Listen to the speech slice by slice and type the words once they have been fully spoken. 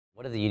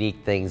One of the unique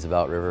things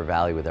about River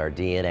Valley with our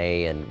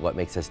DNA and what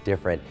makes us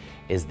different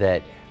is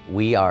that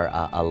we are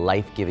a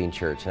life-giving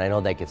church. And I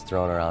know that gets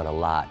thrown around a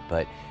lot,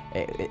 but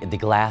the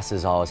glass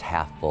is always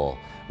half full.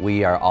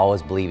 We are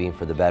always believing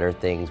for the better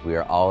things. We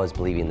are always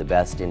believing the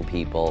best in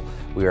people.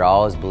 We are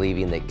always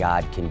believing that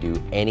God can do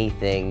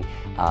anything,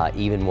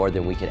 even more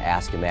than we could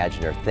ask,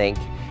 imagine, or think,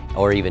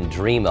 or even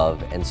dream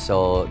of. And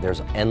so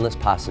there's endless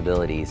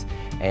possibilities.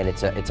 And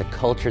it's a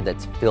culture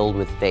that's filled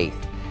with faith.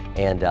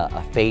 And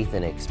a faith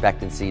and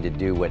expectancy to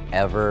do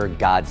whatever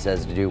God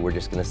says to do. We're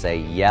just going to say,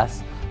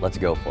 yes, let's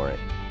go for it.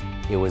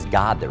 It was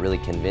God that really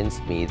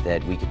convinced me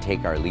that we could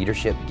take our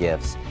leadership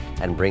gifts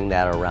and bring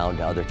that around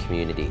to other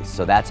communities.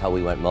 So that's how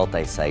we went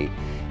multi-site.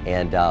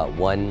 And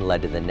one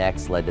led to the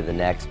next, led to the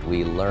next.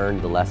 We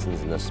learned the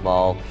lessons in the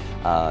small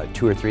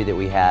 2 or 3 that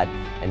we had,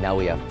 and now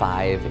we have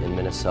 5 in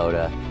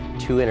Minnesota,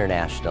 2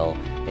 international,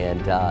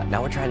 and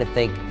now we're trying to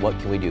think, what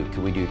can we do?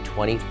 Can we do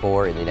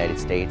 24 in the United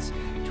States,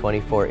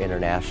 24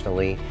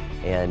 internationally?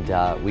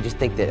 And we just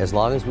think that as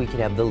long as we can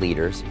have the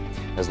leaders,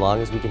 as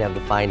long as we can have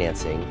the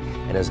financing,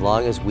 and as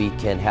long as we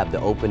can have the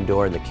open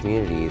door in the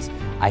communities,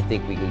 I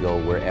think we can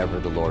go wherever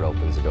the Lord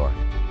opens the door.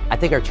 I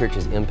think our church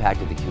has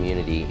impacted the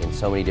community in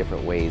so many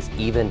different ways,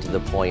 even to the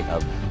point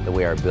of the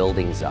way our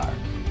buildings are.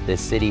 The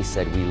city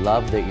said, we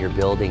love that your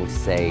buildings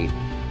say,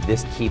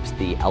 this keeps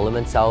the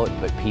elements out,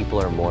 but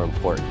people are more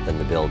important than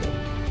the building.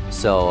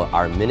 So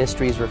our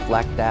ministries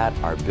reflect that,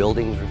 our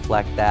buildings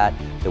reflect that,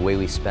 the way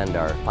we spend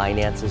our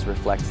finances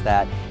reflects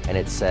that, and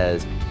it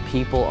says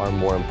people are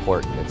more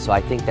important. And so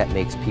I think that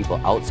makes people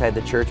outside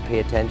the church pay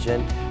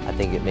attention. I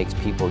think it makes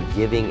people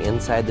giving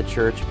inside the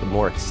church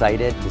more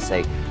excited to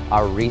say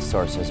our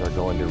resources are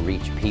going to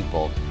reach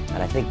people.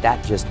 And I think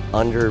that just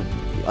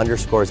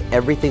underscores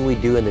everything we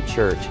do in the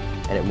church,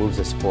 and it moves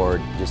us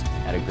forward just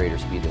at a greater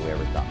speed than we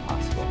ever thought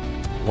possible.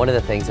 One of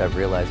the things I've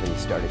realized when you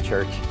start a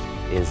church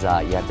is you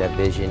have to have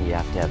vision, you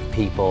have to have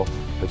people,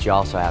 but you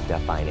also have to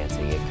have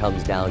financing. It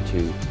comes down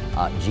to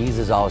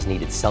Jesus always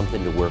needed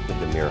something to work with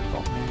the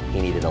miracle.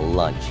 He needed a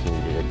lunch, he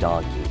needed a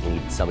donkey, he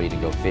needed somebody to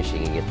go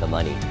fishing and get the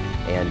money.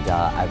 And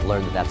I've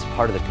learned that that's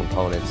part of the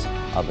components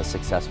of a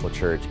successful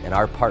church. And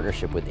our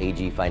partnership with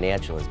AG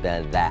Financial has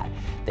been that.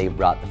 They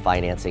brought the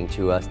financing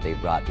to us, they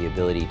brought the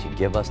ability to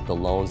give us the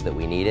loans that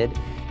we needed.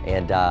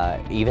 And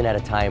even at a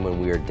time when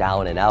we were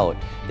down and out,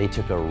 they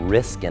took a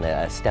risk and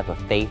a step of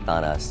faith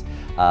on us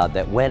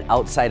that went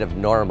outside of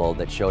normal,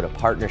 that showed a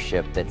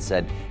partnership that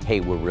said, hey,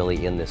 we're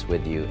really in this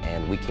with you.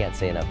 And we can't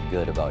say enough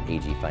good about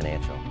AG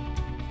Financial.